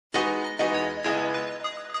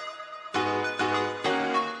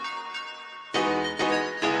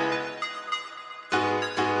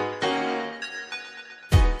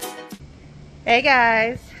Hey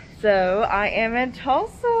guys, so I am in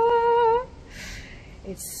Tulsa.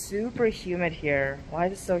 It's super humid here. Why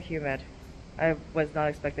is it so humid? I was not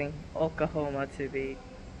expecting Oklahoma to be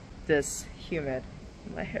this humid.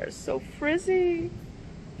 My hair is so frizzy.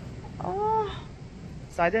 Oh.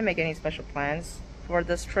 So I didn't make any special plans for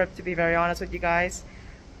this trip, to be very honest with you guys.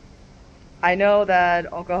 I know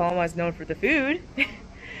that Oklahoma is known for the food.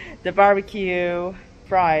 The barbecue,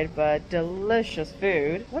 fried but delicious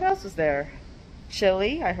food. What else was there?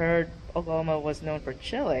 Chili. I heard Oklahoma was known for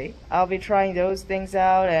chili. I'll be trying those things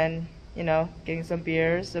out and, you know, getting some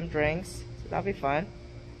beers, some drinks. So that'll be fun.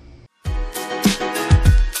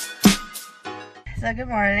 So good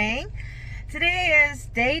morning. Today is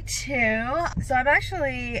day 2. So I'm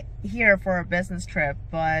actually here for a business trip,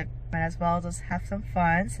 but might as well just have some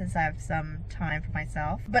fun since I have some time for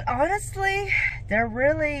myself. But honestly, there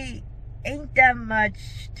really ain't that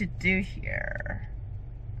much to do here.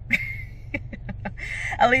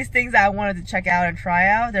 At least things that I wanted to check out and try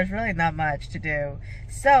out, there's really not much to do.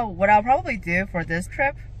 So what I'll probably do for this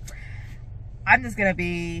trip, I'm just gonna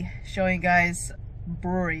be showing you guys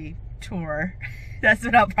brewery tour. That's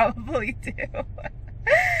what I'll probably do.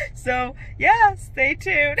 So yeah, stay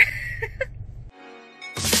tuned.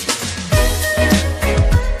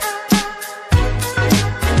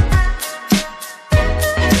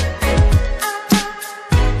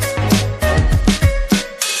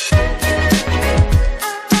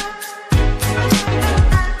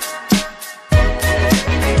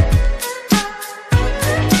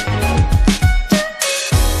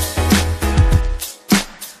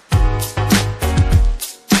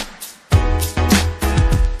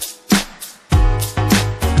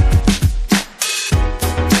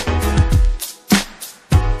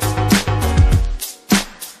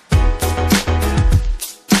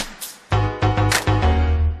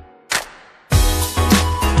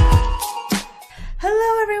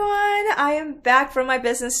 Back from my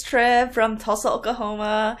business trip from Tulsa,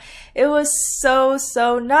 Oklahoma. It was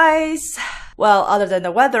so nice. Well, other than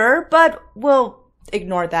the weather, but we'll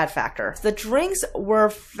ignore that factor. The drinks were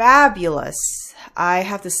fabulous. I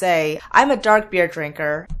have to say, I'm a dark beer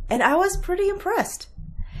drinker and I was pretty impressed.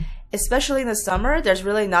 Especially in the summer, there's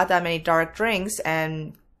really not that many dark drinks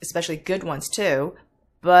and especially good ones too.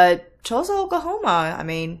 But Tulsa, Oklahoma, I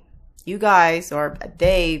mean, you guys or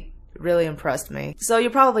they really impressed me. So you're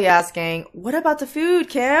probably asking, what about the food,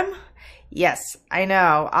 Kim? Yes, I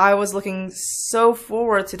know. I was looking so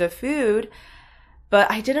forward to the food, but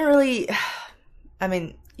I didn't really, I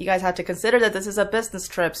mean, you guys have to consider that this is a business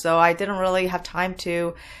trip, so I didn't really have time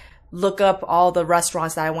to look up all the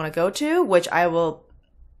restaurants that I want to go to, which I will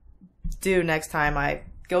do next time I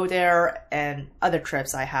go there and other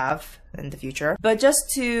trips I have in the future. But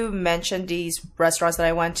just to mention these restaurants that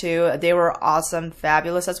I went to, they were awesome,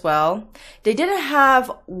 fabulous as well. They didn't have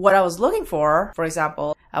what I was looking for. For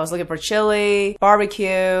example, I was looking for chili,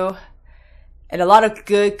 barbecue, and a lot of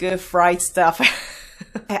good fried stuff.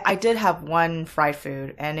 I did have one fried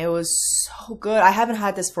food and it was so good. I haven't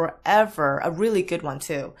had this forever. A really good one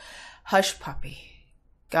too. Hush Puppy.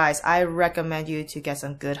 Guys, I recommend you to get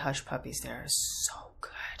some good Hush Puppies there. So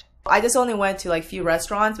I just only went to like few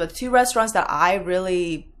restaurants, but 2 restaurants that I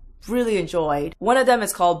really enjoyed. One of them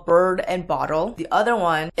is called Bird and Bottle. The other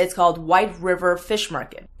one is called White River Fish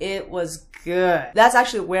Market. It was good. That's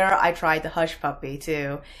actually where I tried the Hush Puppy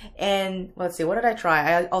too. And let's see, what did I try?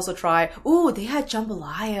 I also tried, ooh, they had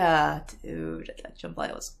jambalaya. Dude, that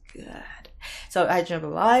jambalaya was good. So I had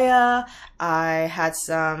jambalaya. I had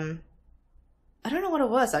some, I don't know what it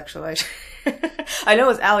was actually. I know it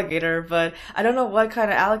was alligator, but I don't know what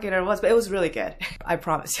kind of alligator it was, but it was really good. I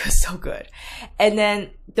promise, it was so good. And then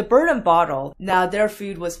the Bird and Bottle, now their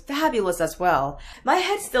food was fabulous as well. My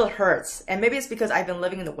head still hurts, and maybe it's because I've been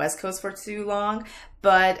living in the West Coast for too long,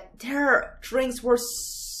 but their drinks were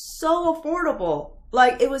so affordable.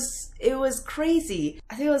 Like, it was crazy.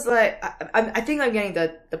 I think it was like, I think I'm getting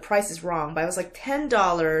the prices wrong, but it was like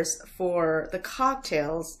 $10 for the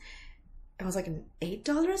cocktails. It was like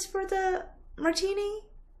 $8 for the martini?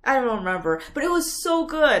 I don't remember, but it was so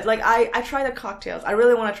good. Like, I tried the cocktails. I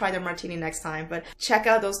really want to try the martini next time, but check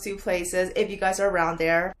out those 2 places if you guys are around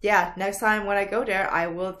there. Yeah, next time when I go there, I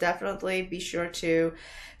will definitely be sure to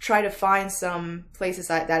try to find some places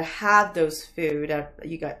that have those food that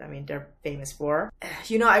you guys, I mean, they're famous for.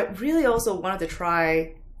 You know, I really also wanted to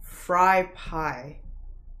try fry pie.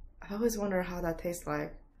 I always wonder how that tastes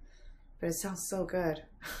like, but it sounds so good.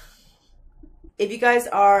 If you guys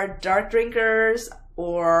are dark drinkers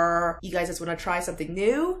or you guys just want to try something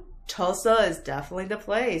new, Tulsa is definitely the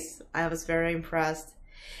place. I was very impressed.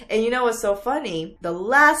 And you know what's so funny? The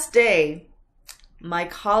last day, my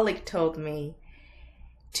colleague told me,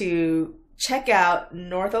 to check out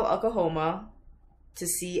north of Oklahoma to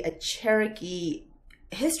see a Cherokee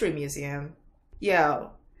history museum.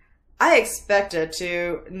 Yo, I expected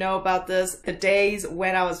to know about this the days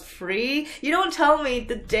when I was free. You don't tell me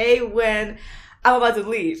the day when I'm about to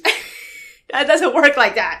leave. That doesn't work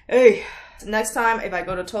like that. Hey. Next time, if I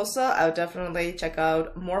go to Tulsa, I'll definitely check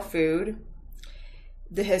out more food,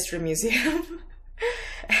 the history museum,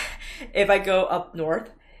 if I go up north,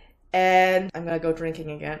 and I'm gonna go drinking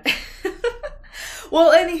again.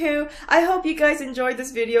 Well, anywho, I hope you guys enjoyed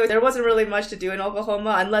this video. There wasn't really much to do in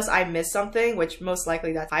Oklahoma unless I missed something, which most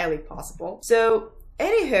likely that's highly possible. So,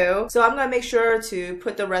 anywho, I'm gonna make sure to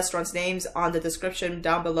put the restaurants' names on the description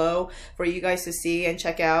down below for you guys to see and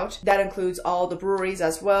check out. That includes all the breweries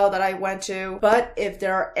as well that I went to. But if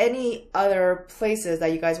there are any other places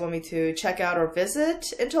that you guys want me to check out or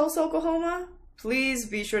visit in Tulsa, Oklahoma, please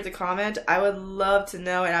be sure to comment. I would love to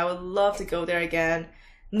know, and I would love to go there again,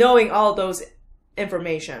 knowing all those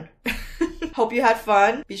information. Hope you had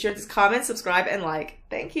fun. Be sure to comment, subscribe, and like.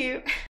 Thank you.